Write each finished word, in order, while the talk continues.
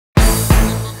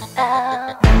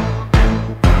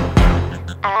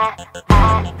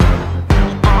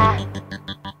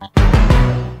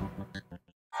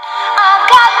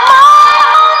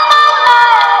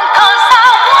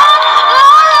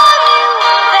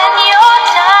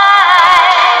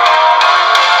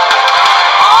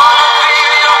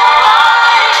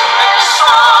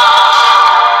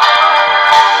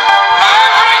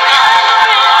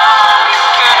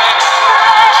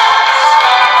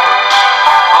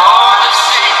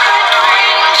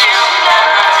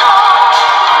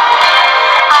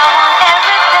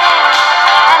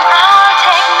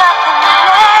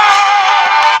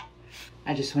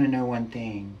I just want to know one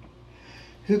thing.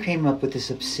 Who came up with this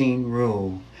obscene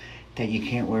rule that you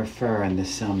can't wear fur in the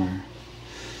summer?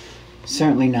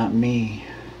 Certainly not me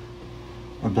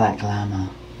or Black Llama.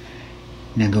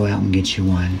 Now go out and get you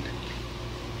one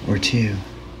or two.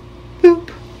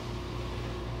 Boop.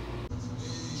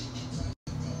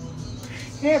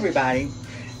 Hey everybody.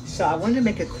 So I wanted to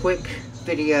make a quick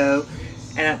video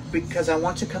because I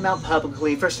want to come out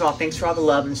publicly. First of all, thanks for all the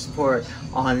love and support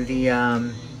on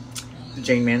the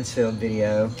Jane Mansfield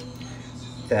video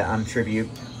that tribute.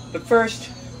 But first,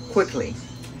 quickly,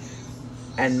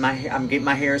 and I'm getting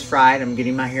my hair is fried. I'm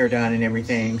getting my hair done and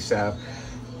everything. So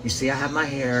you see, I have my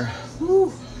hair.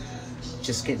 Woo,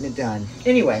 just getting it done.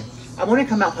 Anyway, I want to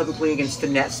come out publicly against the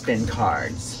NETSPEND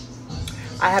cards.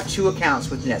 I have 2 accounts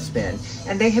with NETSPEND,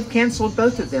 and they have canceled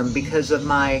both of them because of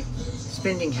my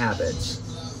spending habits,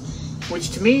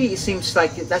 which to me seems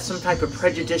like that's some type of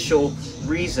prejudicial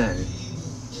reason.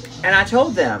 And I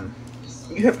told them,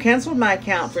 you have canceled my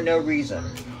account for no reason.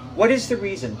 What is the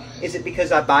reason? Is it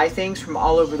because I buy things from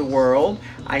all over the world?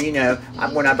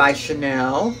 When I buy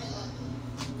Chanel,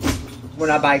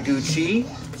 when I buy Gucci,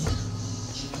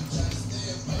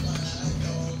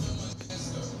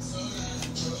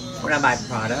 when I buy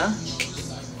Prada,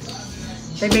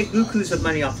 they make bukus of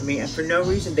money off of me, and for no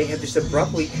reason they have just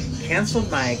abruptly canceled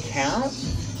my account.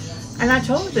 And I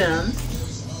told them,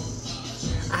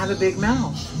 I have a big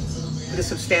mouth with a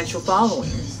substantial following.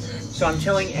 So I'm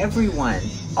telling everyone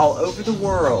all over the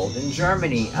world, in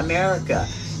Germany, America,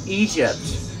 Egypt,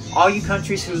 all you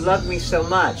countries who love me so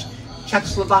much,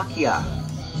 Czechoslovakia,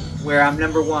 where I'm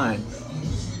 #1,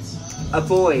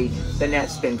 avoid the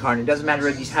NETSPEND card. It doesn't matter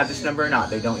if you have this number or not,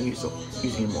 they don't use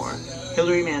anymore.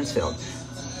 Hillary Mansfield,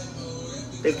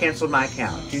 they've canceled my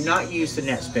account. Do not use the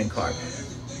NETSPEND card.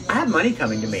 I have money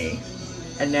coming to me,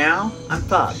 and now I'm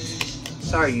fucked.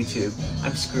 Sorry, YouTube,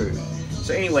 I'm screwed.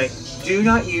 So anyway, do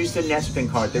not use the NETSPEND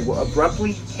card. They will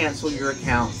abruptly cancel your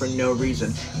account for no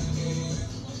reason.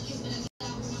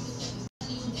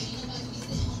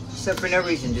 So for no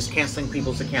reason, just canceling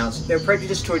people's accounts. They're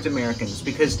prejudiced towards Americans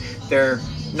because they're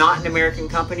not an American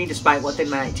company, despite what they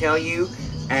might tell you,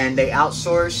 and they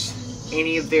outsource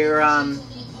any of their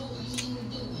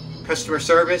customer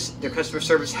service. Their customer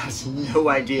service has no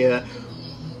idea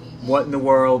what in the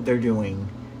world they're doing.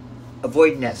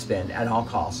 Avoid NETSPEND at all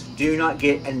costs. Do not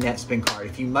get a NETSPEND card.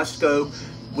 If you must go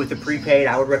with the prepaid,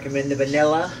 I would recommend the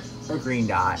vanilla or green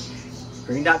dot.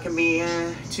 Green dot can be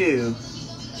too,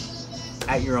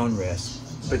 at your own risk,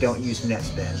 but don't use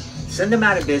NETSPEND. Send them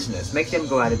out of business. Make them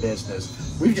go out of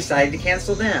business. We've decided to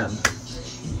cancel them.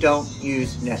 Don't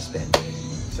use NETSPEND.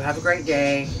 So have a great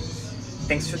day.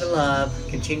 Thanks for the love.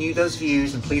 Continue those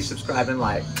views, and please subscribe and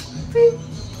like.